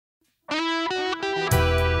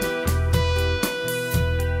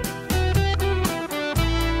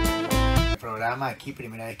programa aquí,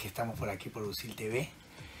 primera vez que estamos por aquí por USIL TV.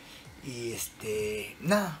 Y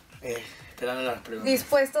nada, esperando las preguntas.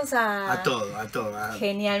 Dispuestos a todo.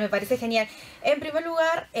 Genial, me parece genial. En primer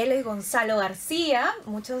lugar, él es Gonzalo García.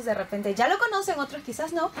 Muchos de repente ya lo conocen, otros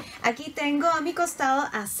quizás no. Aquí tengo a mi costado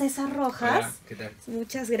a César Rojas. Hola, ¿qué tal?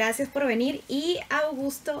 Muchas gracias por venir. Y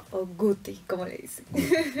Augusto, o Guti, como le dicen.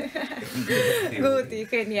 Guti,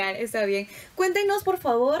 genial, está bien. Cuéntenos, por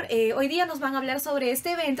favor, hoy día nos van a hablar sobre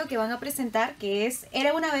este evento que van a presentar, que es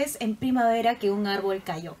Era una vez en primavera que un árbol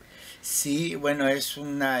cayó. Sí, bueno, es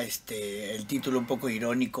el título un poco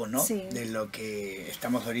irónico, ¿no? Sí. De lo que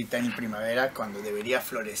estamos ahorita en primavera, cuando debería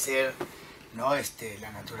florecer, ¿no?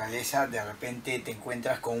 La naturaleza, de repente te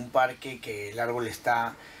encuentras con un parque que el árbol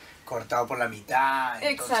está cortado por la mitad.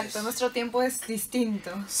 Exacto, nuestro tiempo es distinto.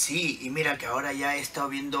 Sí, y mira que ahora ya he estado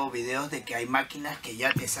viendo videos de que hay máquinas que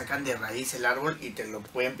ya te sacan de raíz el árbol y te lo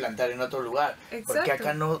pueden plantar en otro lugar. Exacto. Porque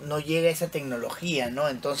acá no llega esa tecnología, ¿no?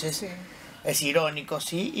 Entonces... Sí. Es irónico,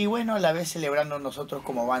 sí, y bueno, a la vez celebrando nosotros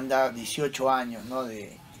como banda 18 años, ¿no?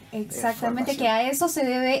 Exactamente, que a eso se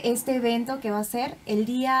debe este evento que va a ser el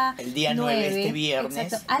día 9, este viernes.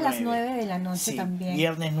 Exacto, a las 9 de la noche, sí, también.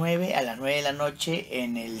 Viernes 9 a las 9 de la noche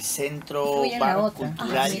en el Centro Bar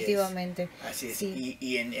Cultural. Definitivamente. Así es. Sí.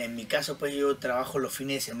 Y en mi caso, pues yo trabajo los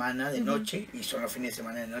fines de semana de noche, y son los fines de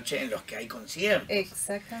semana de noche en los que hay conciertos.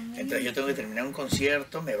 Exactamente. Entonces yo tengo que terminar un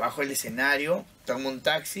concierto, me bajo el escenario, tomo un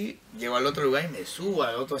taxi, llego al otro lugar y me subo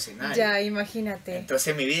al otro escenario. Ya, imagínate.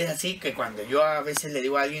 Entonces mi vida es así, que cuando yo a veces le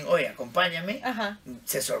digo a alguien, oye, acompáñame, Ajá,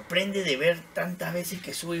 se sorprende de ver tantas veces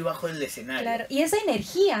que subo y bajo del escenario. claro. Y esa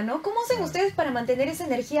energía, ¿no? ¿Cómo hacen ustedes para mantener esa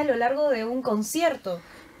energía a lo largo de un concierto?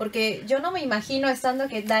 Porque yo no me imagino estando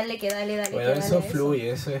que dale. Bueno, eso fluye,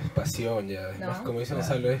 eso es pasión ya. Además, ¿No? como dicen,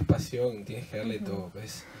 Gonzalo, es pasión, tienes que darle todo.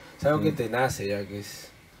 Es algo que te nace ya, que es...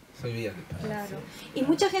 Olvídate. Claro. Y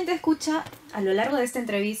mucha gente escucha a lo largo de esta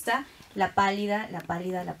entrevista la pálida.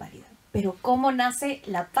 Pero ¿cómo nace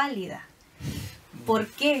la pálida? ¿Por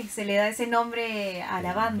qué se le da ese nombre a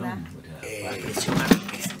la banda?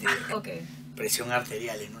 Presión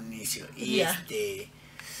arterial en un inicio. Y Yeah.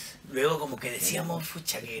 Luego como que decíamos,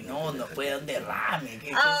 pucha, que no, nos puede dar un derrame. Ok.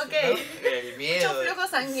 ¿no? El miedo. Mucho flujo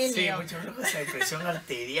sanguíneo. Sí, mucho flujo sanguíneo, presión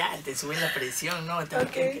arterial, te sube la presión, ¿no? Entonces,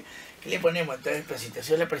 Okay. ¿qué le ponemos? Entonces, pues, si te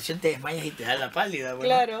sube la presión, te desmayas y te da la pálida. Bueno.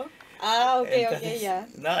 Claro. Ok, Entonces, ya.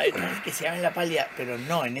 No, entonces que se llame la pálida, pero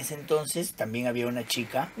no, en ese entonces también había una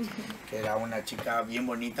chica, que era una chica bien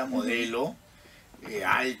bonita, modelo,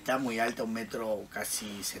 alta, muy alta,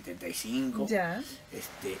 1,75 m, Ya.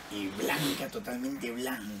 y blanca, totalmente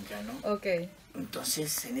blanca, ¿no? Ok.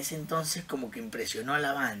 Entonces, en ese entonces como que impresionó a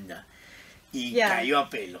la banda y Ya. cayó a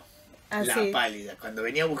pelo. Ah, La sí. pálida. Cuando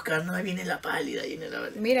venía a buscar, no, ahí viene la pálida,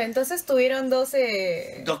 Mira, entonces tuvieron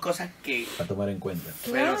 12... Dos cosas que... A tomar en cuenta.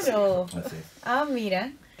 Claro. Así es. Ah,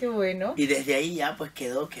 mira, qué bueno. Y desde ahí ya pues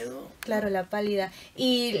quedó. Claro, la pálida.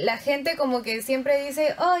 Y la gente como que siempre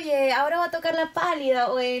dice, oye, ahora va a tocar la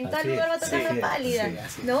pálida, o en tal Así lugar va a es, tocar sí, la pálida. sí,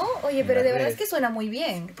 así es. ¿No? Oye, En pero las de verdad redes. es que suena muy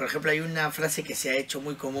bien. Por ejemplo, hay una frase que se ha hecho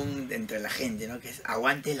muy común entre la gente, ¿no? Que es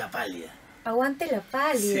aguante la pálida. Aguante la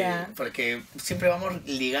pálida. Sí, porque siempre vamos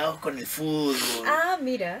ligados con el fútbol. Ah,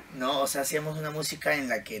 mira. No, o sea, hacemos una música en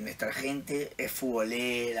la que nuestra gente es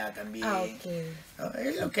futbolera también. Ah, ok. ¿No?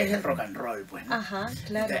 Es lo que es el rock and roll, pues, ¿no? Ajá,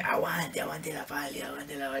 claro. Entonces, aguante la pálida,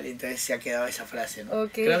 aguante la pálida. Entonces se ha quedado esa frase, ¿no?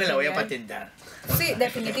 Ok, Creo que la voy a genial. patentar. Sí,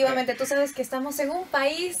 definitivamente. Tú sabes que estamos en un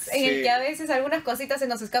país en el Sí. que a veces algunas cositas se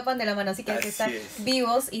nos escapan de la mano, así que hay que Así estar es.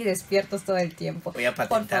 vivos y despiertos todo el tiempo. Voy a Por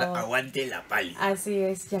patentar favor. aguante la pálida. Así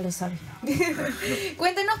es, ya lo saben.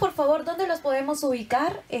 Cuéntenos, por favor, ¿dónde los podemos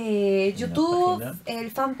ubicar? YouTube, página. el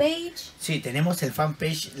fanpage. Sí, tenemos el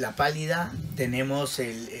fanpage La Pálida, tenemos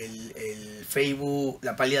el Facebook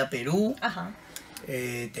La Pálida Perú, Ajá.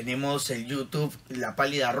 tenemos el YouTube La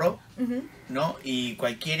Pálida Rock, Ujú. ¿no? Y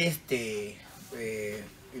cualquier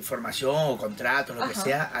información o contrato, lo que Ajá.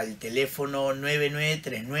 sea, al teléfono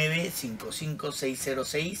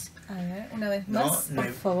 9939-55606. A ver, una vez No, más,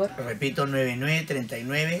 por favor. Repito,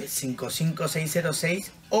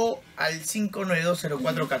 9939-55606 o al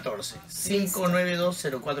 592-0414.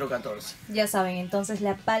 592-0414. Ya saben, entonces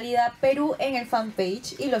La Pálida Perú en el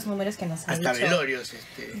fanpage y los números que nos han Hasta dicho. velorios.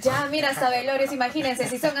 Ya, mira, hasta velorios, imagínense,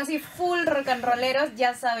 si son así full rock and rolleros,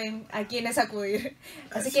 ya saben a quiénes acudir.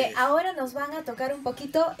 Así Así que es. ahora nos van a tocar un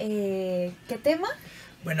poquito, ¿qué tema?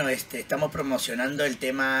 Bueno, estamos promocionando el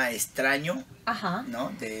tema Extraño, Ajá,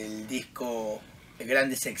 ¿no? Del disco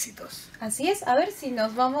Grandes Éxitos. así es. A ver si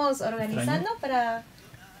nos vamos organizando para...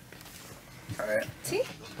 A ver. ¿Sí?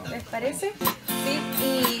 ¿Les parece? Sí,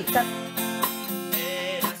 y... Era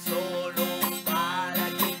solo para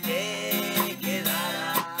que te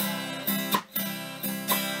quedaras.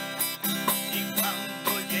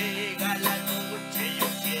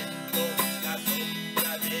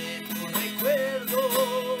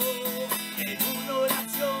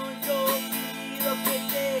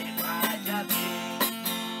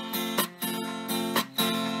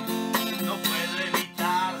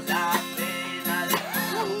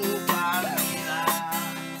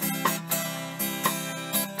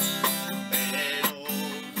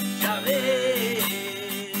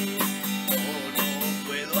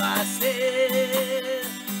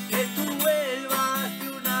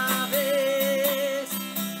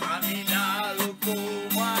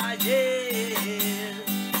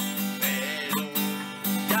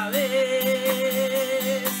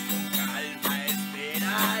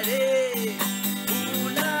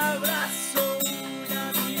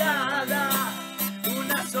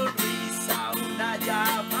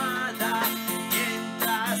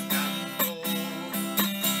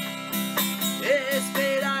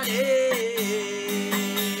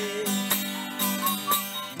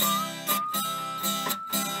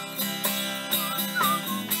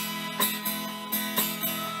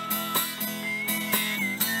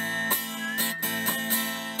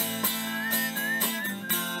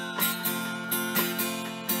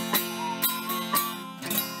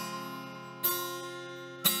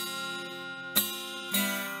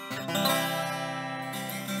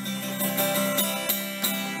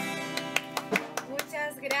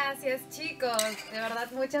 chicos, de verdad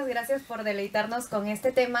muchas gracias por deleitarnos con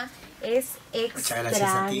este tema. Es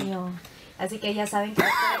extraño. Así que ya saben que lo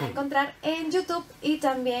pueden encontrar en YouTube y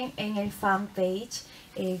también en el fanpage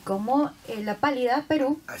como La Pálida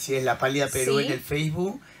Perú. Así es, La Pálida Perú, Sí. en el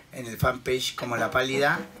Facebook, en el fanpage como La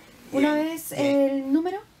Pálida. Una vez el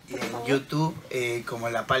número. Y en YouTube como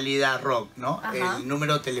La Pálida Rock, ¿no? Ajá. El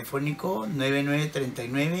número telefónico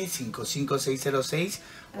 9939-55606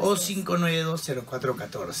 o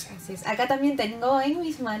 5920414. Así es. Acá también tengo en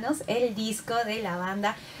mis manos el disco de la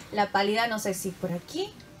banda La Pálida, no sé si por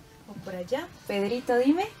aquí o por allá. Pedrito,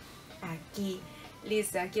 dime. Aquí.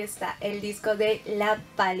 Listo, aquí está el disco de La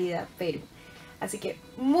Pálida Perú. Así que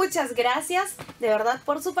muchas gracias de verdad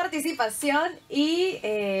por su participación y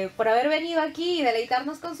por haber venido aquí y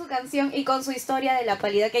deleitarnos con su canción y con su historia de la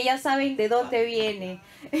pálida, que ya saben de dónde viene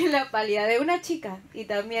la pálida, de una chica y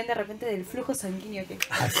también de repente del flujo sanguíneo que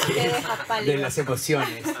deja pálida. De las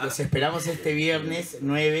emociones. Los esperamos este viernes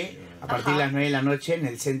 9, a partir de las 9 de la noche, en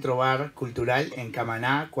el Centro Bar Cultural en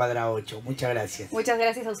Camaná, cuadra 8. Muchas gracias. Muchas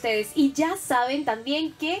gracias a ustedes. Y ya saben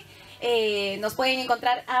también que nos pueden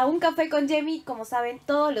encontrar a Un Café con Yemi, como saben,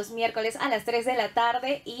 todos los miércoles a las 3 de la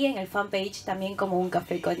tarde y en el fanpage también como Un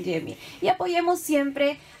Café con Yemi. Y apoyemos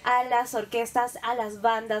siempre a las orquestas, a las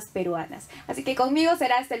bandas peruanas. Así que conmigo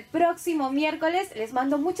será hasta el próximo miércoles. Les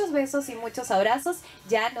mando muchos besos y muchos abrazos.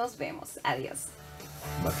 Ya nos vemos. Adiós.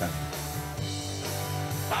 Bacán.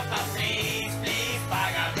 Papá,